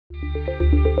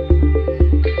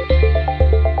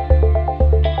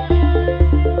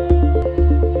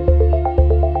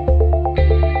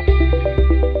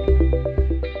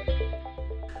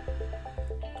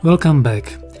Welcome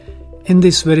back. In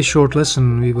this very short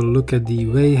lesson we will look at the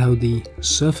way how the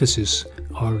surfaces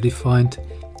are defined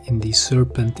in the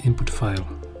Serpent input file.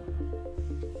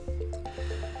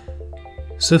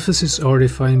 Surfaces are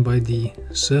defined by the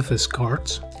surface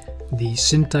cards. The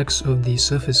syntax of the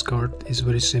surface card is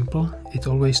very simple. It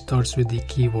always starts with the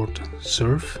keyword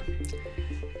surf,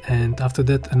 and after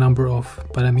that a number of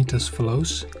parameters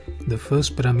follows. The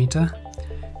first parameter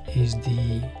is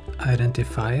the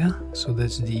identifier, so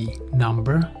that's the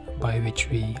number by which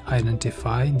we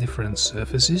identify different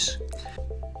surfaces.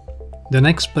 The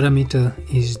next parameter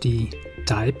is the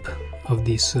type of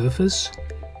the surface,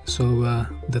 so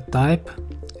the type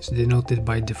is denoted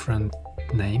by different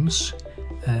names,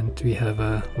 and we have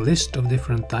a list of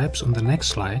different types on the next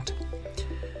slide.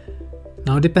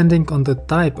 Now, depending on the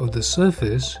type of the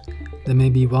surface, there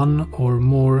may be one or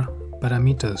more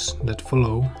parameters that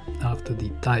follow after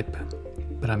the type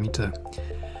parameter.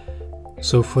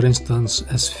 So for instance,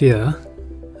 a sphere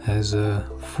has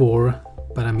 4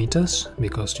 parameters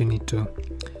because you need to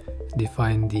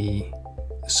define the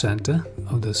center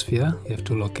of the sphere. You have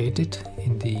to locate it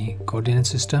in the coordinate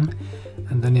system,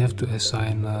 and then you have to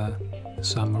assign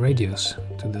some radius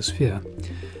to the sphere.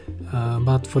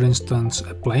 But for instance,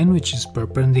 a plane which is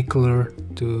perpendicular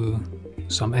to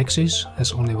some axis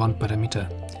has only 1 parameter.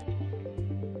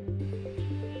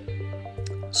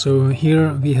 So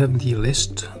here we have the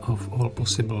list of all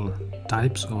possible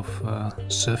types of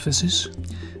surfaces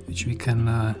which we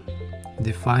can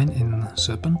define in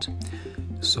Serpent.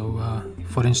 So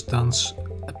for instance,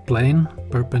 a plane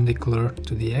perpendicular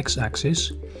to the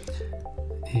x-axis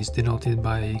is denoted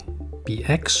by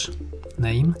px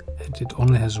name, and it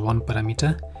only has 1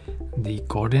 parameter, the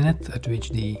coordinate at which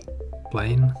the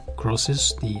plane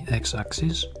crosses the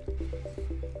x-axis.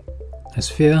 A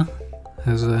sphere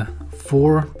has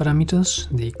 4 parameters,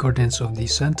 the coordinates of the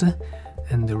center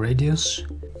and the radius.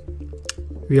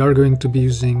 We are going to be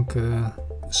using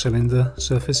cylinder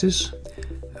surfaces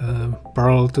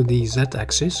parallel to the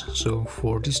z-axis, so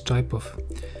for this type of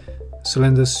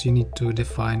cylinders you need to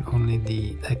define only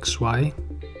the xy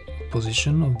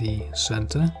position of the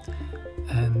center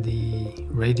and the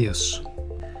radius.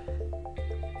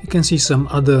 You can see some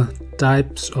other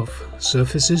types of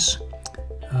surfaces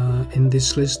in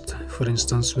this list. For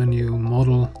instance, when you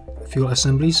model fuel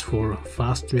assemblies for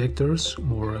fast reactors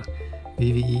or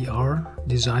VVER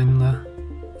design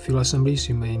fuel assemblies,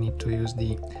 you may need to use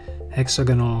the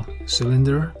hexagonal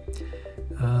cylinder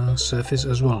surface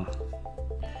as well.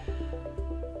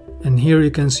 And here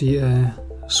you can see a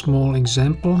small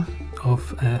example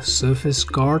of a surface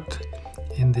card.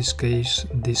 In this case,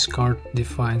 this card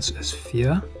defines a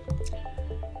sphere,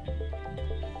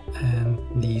 and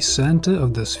the center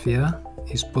of the sphere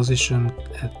is positioned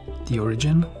at the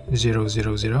origin 0,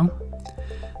 0, 0.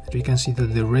 And we can see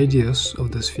that the radius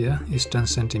of the sphere is 10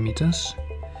 centimeters,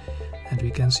 and we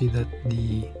can see that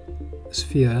the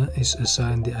sphere is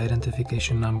assigned the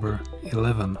identification number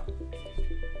 11.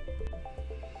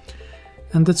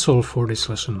 And that's all for this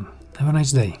lesson. Have a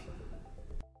nice day.